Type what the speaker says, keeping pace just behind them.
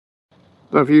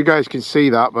I don't know if you guys can see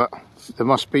that, but there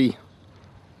must be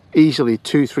easily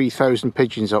 2,000–3,000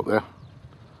 pigeons up there.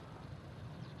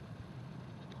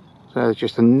 So there's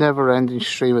just a never-ending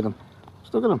stream of them.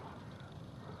 Just look at them.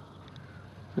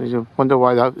 I wonder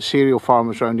why the cereal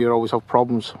farmers around here always have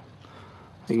problems.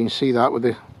 You can see that with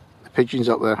the pigeons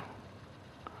up there.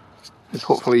 And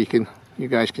hopefully you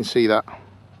guys can see that.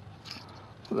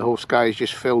 The whole sky is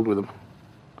just filled with them.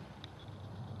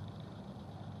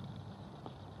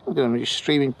 Look at them just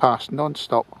streaming past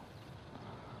non-stop.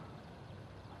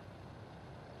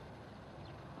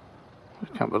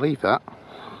 I can't believe that.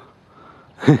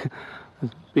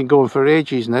 It's been going for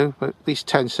ages now, but at least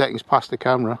 10 seconds past the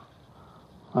camera.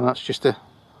 And that's just the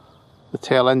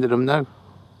tail end of them now.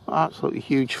 Absolutely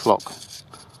huge flock.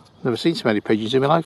 Never seen so many pigeons in my life.